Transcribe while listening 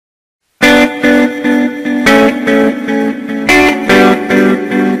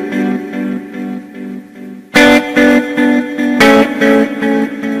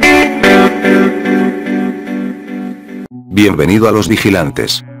Bienvenido a los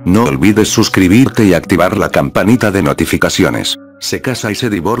vigilantes. No olvides suscribirte y activar la campanita de notificaciones. Se casa y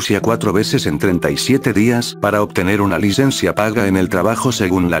se divorcia 4 veces en 37 días. Para obtener una licencia paga en el trabajo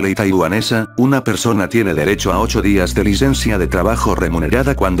según la ley taiwanesa, una persona tiene derecho a 8 días de licencia de trabajo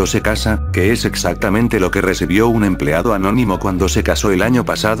remunerada cuando se casa, que es exactamente lo que recibió un empleado anónimo cuando se casó el año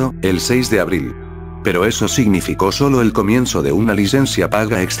pasado, el 6 de abril. Pero eso significó solo el comienzo de una licencia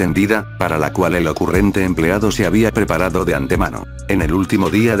paga extendida, para la cual el ocurrente empleado se había preparado de antemano. En el último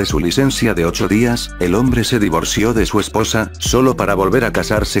día de su licencia de 8 días, el hombre se divorció de su esposa, solo para volver a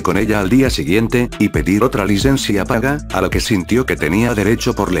casarse con ella al día siguiente, y pedir otra licencia paga, a lo que sintió que tenía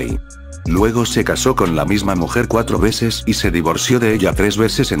derecho por ley. Luego se casó con la misma mujer 4 veces y se divorció de ella 3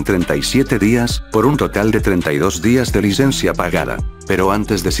 veces en 37 días, por un total de 32 días de licencia pagada. Pero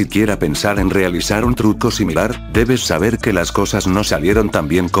antes de siquiera pensar en realizar un truco similar, debes saber que las cosas no salieron tan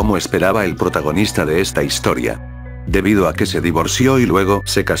bien como esperaba el protagonista de esta historia. Debido a que se divorció y luego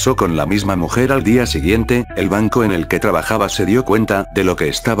se casó con la misma mujer al día siguiente, el banco en el que trabajaba se dio cuenta de lo que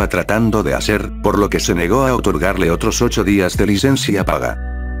estaba tratando de hacer, por lo que se negó a otorgarle otros 8 días de licencia paga.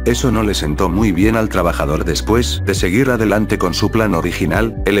 Eso no le sentó muy bien al trabajador. Después de seguir adelante con su plan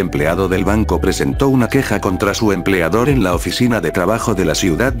original, el empleado del banco presentó una queja contra su empleador en la oficina de trabajo de la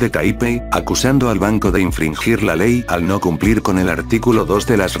ciudad de Taipei, acusando al banco de infringir la ley al no cumplir con el artículo 2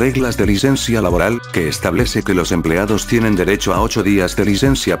 de las reglas de licencia laboral, que establece que los empleados tienen derecho a 8 días de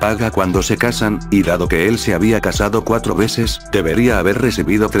licencia paga cuando se casan, y dado que él se había casado 4 veces, debería haber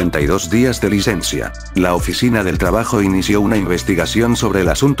recibido 32 días de licencia. La oficina del trabajo inició una investigación sobre el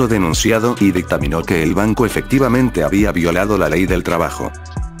asunto denunciado y dictaminó que el banco efectivamente había violado la ley del trabajo.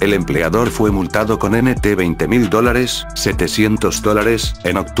 El empleador fue multado con $20.000, $700,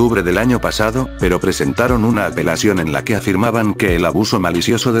 en octubre del año pasado, pero presentaron una apelación en la que afirmaban que el abuso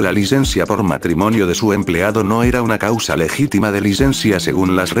malicioso de la licencia por matrimonio de su empleado no era una causa legítima de licencia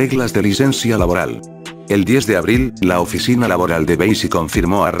según las reglas de licencia laboral. El 10 de abril, la oficina laboral de Basie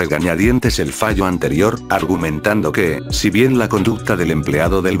confirmó a regañadientes el fallo anterior, argumentando que, si bien la conducta del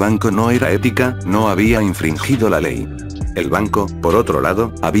empleado del banco no era ética, no había infringido la ley. El banco, por otro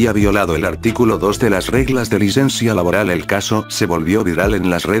lado, había violado el artículo 2 de las reglas de licencia laboral. El caso se volvió viral en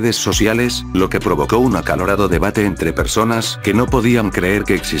las redes sociales, lo que provocó un acalorado debate entre personas que no podían creer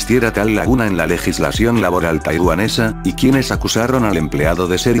que existiera tal laguna en la legislación laboral taiwanesa, y quienes acusaron al empleado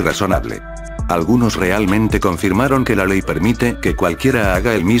de ser irrazonable. Algunos realmente confirmaron que la ley permite que cualquiera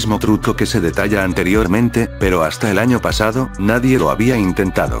haga el mismo truco que se detalla anteriormente, pero hasta el año pasado, nadie lo había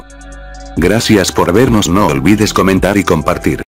intentado. Gracias por vernos. No olvides comentar y compartir.